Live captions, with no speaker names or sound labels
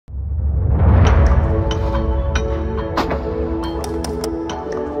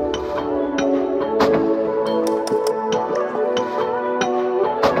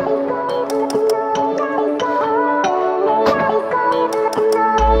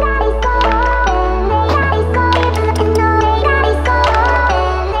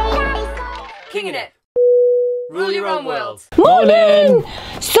Morning!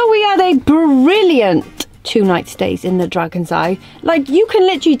 So we had a brilliant 2-night stays in the Dragon's Eye. Like, you can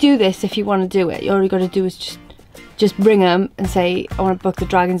literally do this if you want to do it. All you got to do is just bring them and say, I want to book the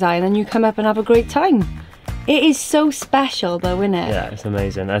Dragon's Eye, and then you come up and have a great time. It is so special though, isn't it? Yeah, it's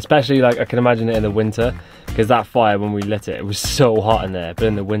amazing. Especially, like, I can imagine it in the winter, because that fire, when we lit it, it was so hot in there, but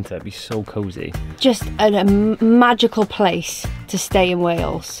in the winter it'd be so cozy. Just a magical place to stay in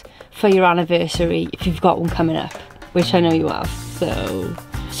Wales for your anniversary, if you've got one coming up, which I know you have.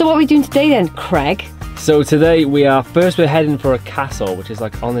 So what are we doing today then, Craig? So today we're heading for a castle, which is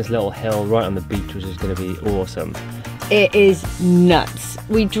like on this little hill right on the beach, which is going to be awesome. It is nuts.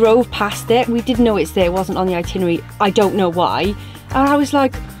 We drove past it. We didn't know it's there. It wasn't on the itinerary. I don't know why. And I was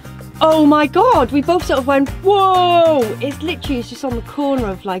like, oh my God. We both sort of went, whoa. It's just on the corner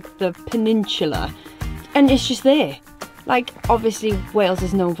of like the peninsula. And it's just there. Like, obviously Wales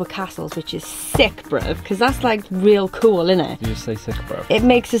is known for castles, which is sick, bruv, because that's like real cool, isn't it? You just say sick, bruv. It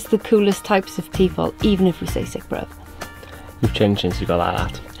makes us the coolest types of people, even if we say sick, bruv. You've changed since you got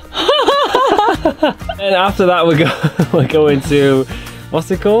like that. And after that we're going to, what's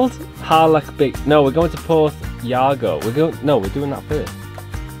it called? Harlech Beach. No, we're going to Porth Iago. We're doing that first.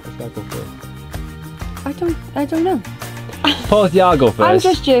 Let's go first. I don't know. Porth Iago first. I'm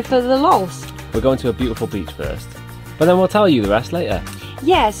just here for the lols. We're going to a beautiful beach first. But then we'll tell you the rest later.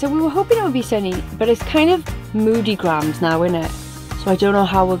 Yeah, so we were hoping it would be sunny, but it's kind of moody grams now, isn't it? So I don't know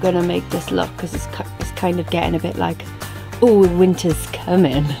how we're going to make this look, because it's kind of getting a bit like, oh, winter's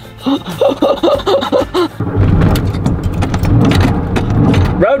coming.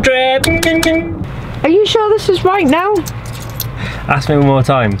 Road trip! Are you sure this is right now? Ask me one more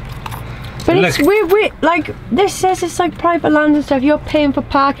time. But we're like, this says it's like private land and stuff. You're paying for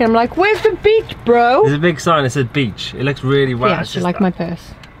parking. I'm like, where's the beach, bro? There's a big sign that said beach. It looks really well. Yeah, you like my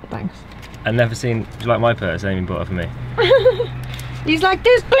purse. Thanks. I've never seen, do you like my purse? I ain't even bought it for me. He's like,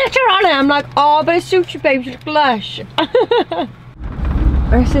 there's glitter on it. I'm like, oh, but it suits you, babe. You look lush.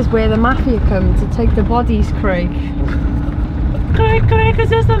 This is where the mafia come to take the bodies, Craig. Craig,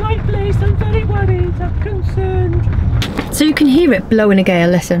 is this the right place? I'm very worried. I'm concerned. So you can hear it blowing a gale,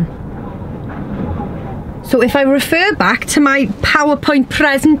 listen. So if I refer back to my PowerPoint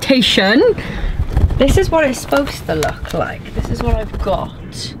presentation, this is what it's supposed to look like. This is what I've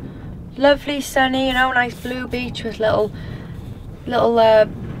got. Lovely sunny, you know, nice blue beach with little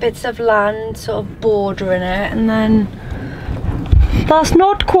bits of land sort of bordering it, and then that's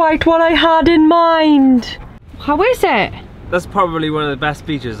not quite what I had in mind. How is it? That's probably one of the best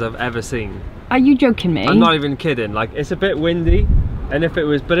beaches I've ever seen. Are you joking me? I'm not even kidding. Like, it's a bit windy, and if it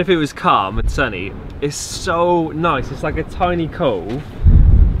was calm and sunny, it's so nice. It's like a tiny cove,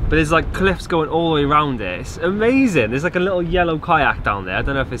 but there's like cliffs going all the way around it. It's amazing. There's like a little yellow kayak down there. I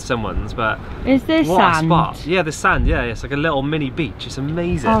don't know if it's someone's, but is there what sand? A spot. Yeah, there's sand. Yeah, it's like a little mini beach. It's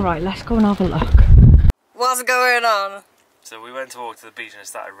amazing. All right, let's go and have a look. What's going on? So we went to walk to the beach and it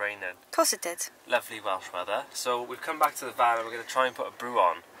started raining. Of course it did. Lovely Welsh weather. So we've come back to the van and we're going to try and put a brew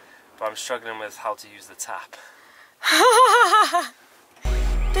on, but I'm struggling with how to use the tap.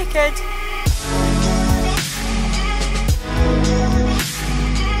 Dickhead.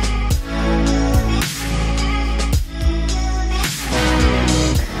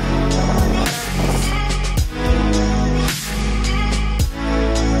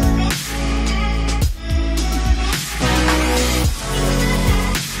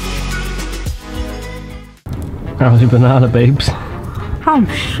 How's your banana, babes? I'm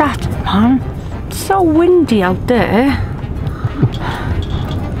shattered, man. It's so windy out there.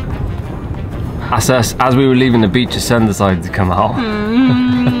 As we were leaving the beach, the sun decided to come out.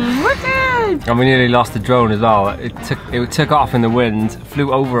 And we nearly lost the drone as well. It took off in the wind,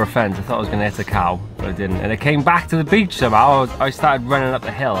 flew over a fence. I thought I was going to hit a cow, but it didn't. And it came back to the beach somehow. I started running up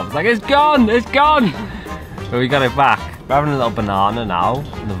the hill. I was like, it's gone, it's gone. But we got it back. We're having a little banana now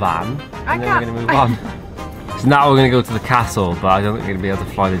in the van, and then we're going to move on. So now we're going to go to the castle, but I don't think we're going to be able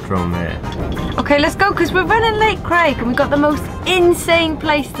to fly the drone there. Okay, let's go, because we're running late, Craig, and we've got the most insane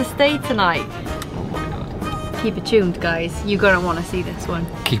place to stay tonight. Oh my God. Keep it tuned, guys. You're going to want to see this one.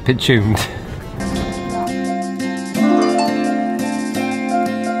 Keep it tuned.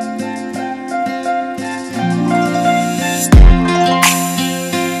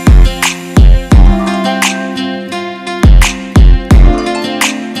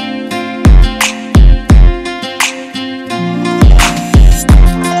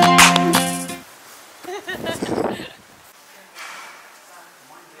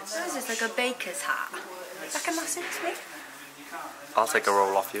 Like a baker's hat. Reckon that suits me? I'll take a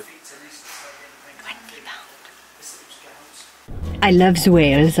roll off you. £20. I love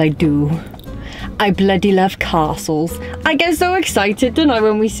Wales, I do. I bloody love castles. I get so excited, don't I,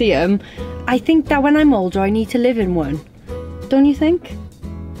 when we see them. I think that when I'm older, I need to live in one. Don't you think?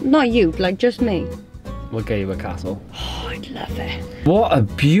 Not you, like just me. We'll get you a castle. Oh, I'd love it. What a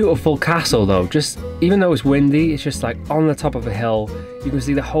beautiful castle though. Just, even though it's windy, it's just like on the top of a hill. You can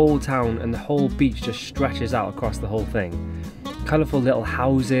see the whole town and the whole beach just stretches out across the whole thing. Colourful little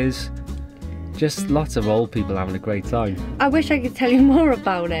houses. Just lots of old people having a great time. I wish I could tell you more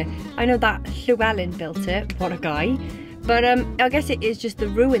about it. I know that Llewellyn built it, what a guy. But I guess it is just the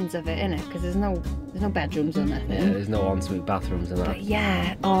ruins of it, innit? Because there's no bedrooms or nothing. Yeah, there's no ensuite bathrooms and that. But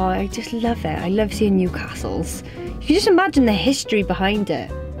yeah, oh, I just love it. I love seeing new castles. You can just imagine the history behind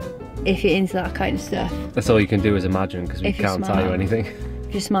it, if you're into that kind of stuff. That's all you can do is imagine, because we If you're can't tell you smart. anything.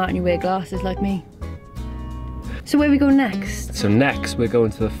 If you're smart and you wear glasses like me. So where we go next? So next we're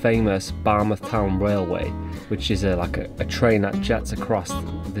going to the famous Barmouth Town Railway, which is like a train that jets across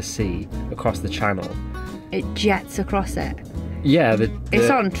the sea, across the channel. It jets across it. Yeah, It's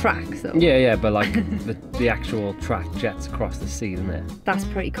on tracks though. Yeah, but like the actual track jets across the sea, doesn't it? That's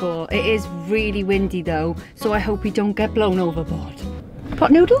pretty cool. It is really windy though, so I hope we don't get blown overboard.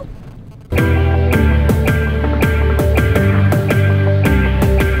 Pot noodle?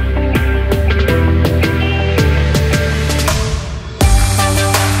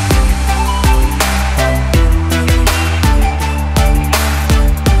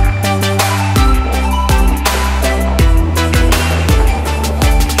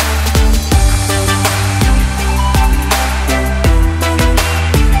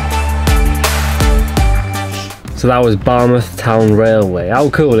 So that was Barmouth Town Railway. How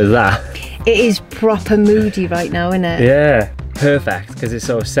cool is that? It is proper moody right now, isn't it? Yeah, perfect, because it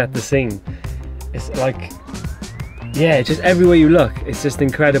sort of set the scene. It's like, yeah, it's just everywhere you look, it's just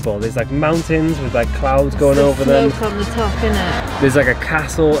incredible. There's like mountains with like clouds going over them. Smoke on the top, innit? There's like a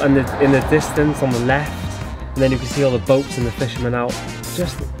castle and in the distance on the left, and then you can see all the boats and the fishermen out.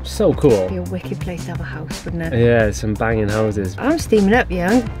 Just so cool. It'd be a wicked place to have a house, wouldn't it? Yeah, some banging houses. I'm steaming up,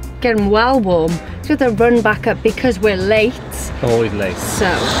 yeah. I'm getting well warm. Just got to run back up because we're late. Always late. So,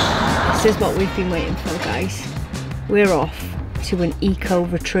 this is what we've been waiting for, guys. We're off to an eco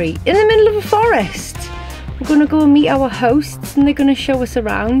retreat in the middle of a forest. We're going to go and meet our hosts and they're going to show us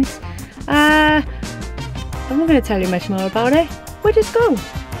around. I'm not going to tell you much more about it. We'll just go.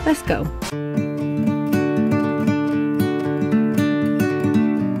 Let's go.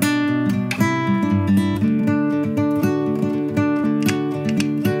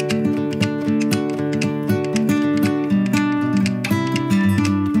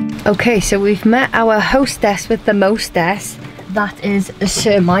 Okay, so we've met our hostess with the mostess. That is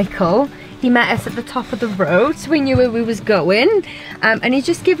Sir Michael. He met us at the top of the road, so we knew where we was going. And he's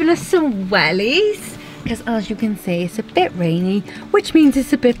just given us some wellies, because as you can see, it's a bit rainy, which means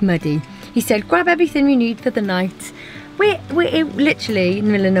it's a bit muddy. He said, grab everything you need for the night. We're literally in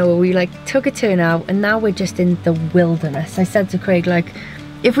the middle of nowhere. We like took a turn out, and now we're just in the wilderness. I said to Craig, like,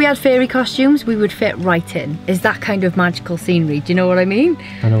 if we had fairy costumes, we would fit right in. Is that kind of magical scenery? Do you know what I mean?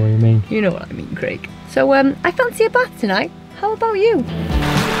 I know what you mean. You know what I mean, Craig. So I fancy a bath tonight. How about you?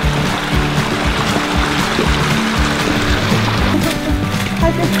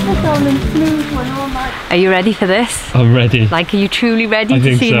 I just put on and smooth one all night. Are you ready for this? I'm ready. Like, are you truly ready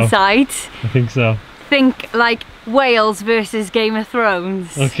to see inside? I think so. Think like Wales versus Game of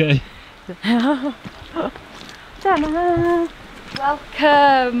Thrones. Okay. Ta-da!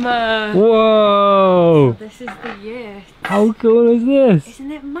 Welcome! Whoa! This is the yurt. How cool is this? Isn't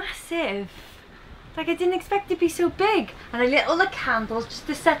it massive? Like, I didn't expect it to be so big. And I lit all the candles just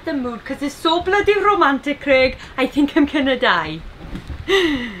to set the mood because it's so bloody romantic, Craig. I think I'm gonna die.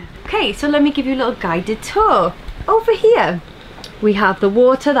 Okay, so let me give you a little guided tour. Over here, we have the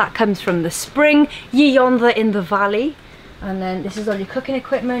water that comes from the spring, yonder in the valley. And then this is all your cooking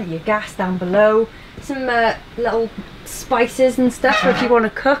equipment, your gas down below. Some little spices and stuff for if you want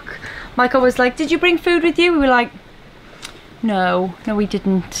to cook. Michael was like, did you bring food with you? We were like, no we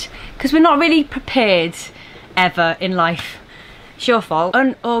didn't. Because we're not really prepared ever in life. It's your fault.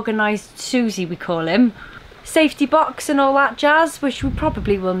 Unorganised Susie, we call him. Safety box and all that jazz, which we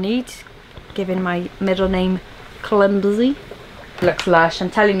probably will need, given my middle name Clumsy. Looks lush.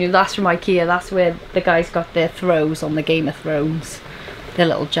 I'm telling you, that's from IKEA. That's where the guys got their throws on the Game of Thrones. Their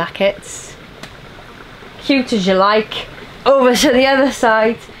little jackets. Cute as you like. Over to the other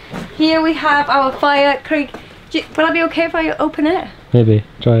side. Here we have our fire. Craig, will I be okay if I open it? Maybe.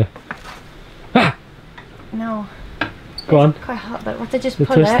 Try it. Ah! No. Go on. Quite hot though. What, I just The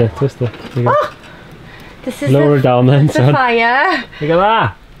pull it? Twist it. There you go. Oh! This is Lower it down then, the son. fire. Look at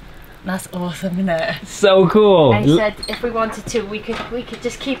that. That's awesome, isn't it? So cool. I said if we wanted to, we could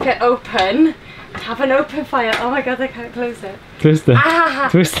just keep it open Have an open fire. Oh my god, I can't close it. Twister. Ah.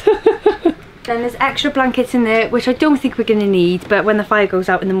 Twister. Then there's extra blankets in there, which I don't think we're gonna need, but when the fire goes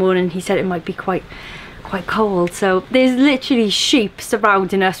out in the morning, he said it might be quite cold. So there's literally sheep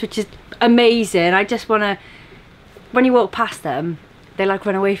surrounding us, which is amazing. I just wanna, when you walk past them, they like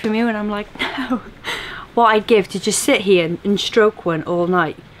run away from you, and I'm like, no. What I'd give to just sit here and stroke one all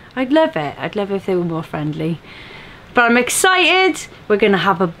night. I'd love it. I'd love it if they were more friendly. But I'm excited. We're gonna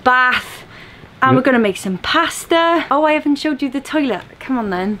have a bath and we're gonna make some pasta. Oh, I haven't showed you the toilet. Come on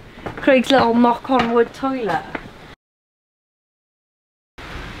then. Craig's little knock-on wood toilet.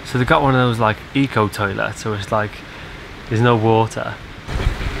 So they've got one of those like eco toilets, so it's like there's no water.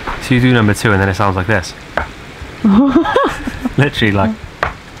 So you do number 2 and then it sounds like this. Literally like.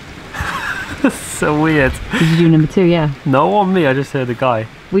 So weird. Did you do number 2, yeah? No, on me, I just heard the guy.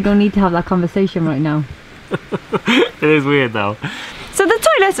 We don't need to have that conversation right now. It is weird though. So the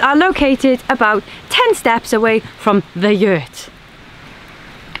toilets are located about 10 steps away from the yurt.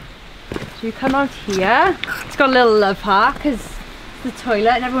 So you come out here. It's got a little love heart because it's the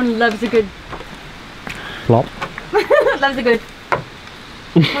toilet and everyone loves a good... Flop. Loves a good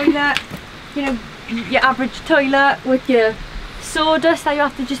toilet. You know, your average toilet with your sawdust that you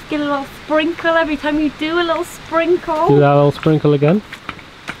have to just get a little sprinkle every time you do a little sprinkle. Do that little sprinkle again.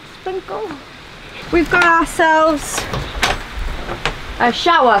 Sprinkle. We've got ourselves a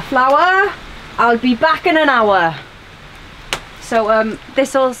shower flower. I'll be back in an hour. So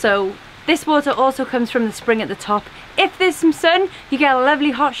this water also comes from the spring at the top. If there's some sun, you get a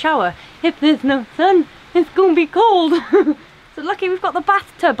lovely hot shower. If there's no sun, it's gonna be cold. So lucky we've got the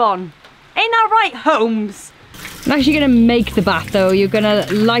bathtub on. Ain't that right, Holmes? I'm actually gonna make the bath though. You're gonna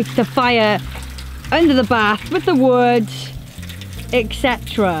light the fire under the bath with the wood,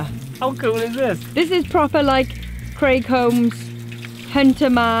 etc. How cool is this? This is proper like Craig Holmes, hunter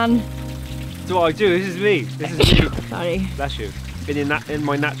man. That's what I do, this is me. This is me. Sorry. Bless you. In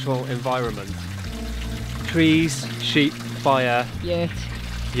my natural environment. Trees, sheep, fire, Yurt.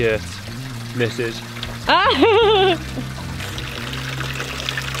 missus. Ah!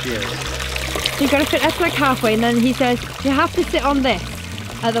 Yeah. So you gotta fit that's like halfway, and then he says you have to sit on this,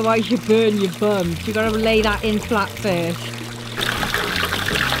 otherwise you burn your bum. So you gotta lay that in flat first.